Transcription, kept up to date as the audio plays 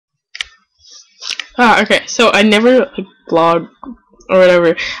Okay, so I never like vlog or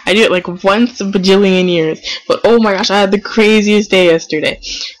whatever. I do it like once a bajillion years. But oh my gosh, I had the craziest day yesterday.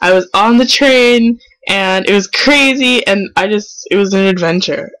 I was on the train and it was crazy, and it was an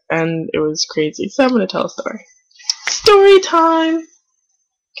adventure and it was crazy. So I'm gonna tell a story. Story time.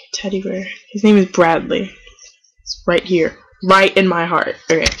 Okay, teddy bear. His name is Bradley. It's right here, right in my heart.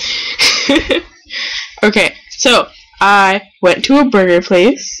 Okay. Okay, so I went to a burger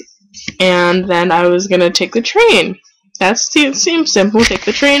place, and then I was gonna take the train. That seems simple. Take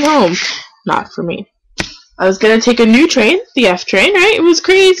the train home. Not for me. I was gonna take a new train, the F train, right? It was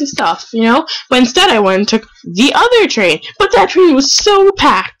crazy stuff, you know? But instead I went and took the other train. But that train was so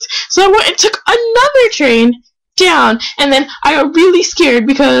packed. So I went and took another train down, and then I got really scared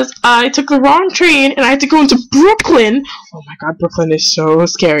because I took the wrong train and I had to go into Brooklyn. Oh my god, Brooklyn is so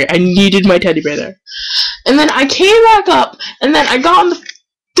scary. I needed my teddy bear there. And then I came back up, and then I got on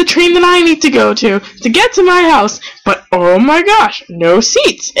the train that I need to go to get to my house, but oh my gosh, no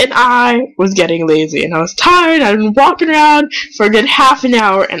seats, and I was getting lazy, and I was tired. I've been walking around for a good half an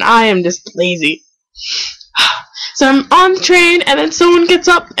hour, and I am just lazy. So I'm on the train, and then someone gets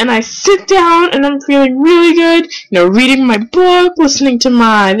up, and I sit down, and I'm feeling really good, you know, reading my book, listening to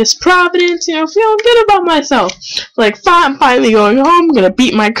my This Providence, you know, feeling good about myself. Like, I'm finally going home, I'm gonna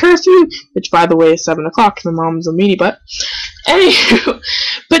beat my curfew, which, by the way, is 7 o'clock, my mom's a meanie butt. Anywho,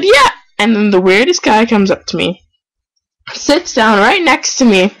 but yeah, and then the weirdest guy comes up to me, sits down right next to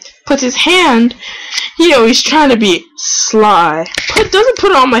me, puts his hand, you know, he's trying to be sly, doesn't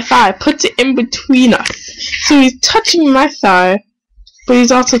put it on my thigh, puts it in between us. So he's touching my thigh, but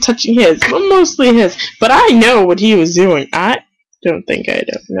he's also touching his, but mostly his. But I know what he was doing. I don't think I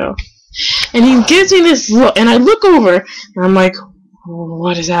don't know. And he gives me this look, and I look over, and I'm like, oh,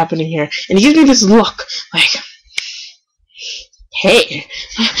 what is happening here? And he gives me this look, like, hey.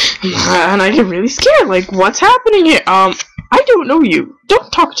 And I get really scared, like, what's happening here? I don't know you.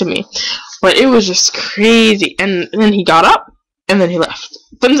 Don't talk to me. But it was just crazy. And then he got up, and then he left.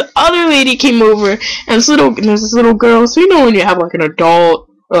 Then this other lady came over, and there's this little girl. So you know when you have like an adult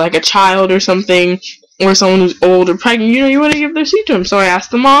or like a child or something, or someone who's old or pregnant, you know, you want to give their seat to him. So I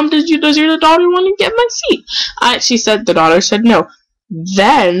asked the mom, does your daughter want to get my seat? She said the daughter said no.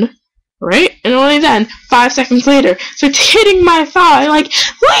 Then, right, and only then, 5 seconds later, starts hitting my thigh like,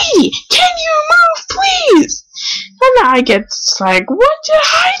 lady, can you move, please? And I get like, what did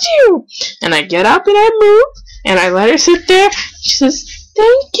I do? And I get up and I move, and I let her sit there. She says,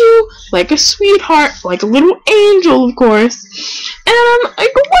 thank you, like a sweetheart, like a little angel, of course. And I'm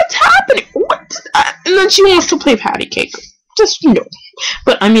like, what's happening? And then she wants to play patty cake. Just, no.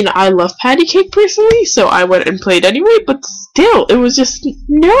 But, I mean, I love patty cake personally, so I went and played anyway, but still, it was just,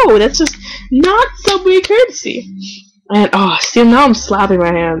 no, that's just not Subway courtesy. And, oh, see, now I'm slapping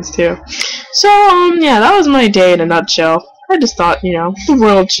my hands, too. So, yeah, that was my day in a nutshell. I just thought, you know, the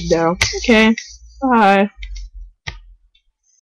world should know. Okay, bye.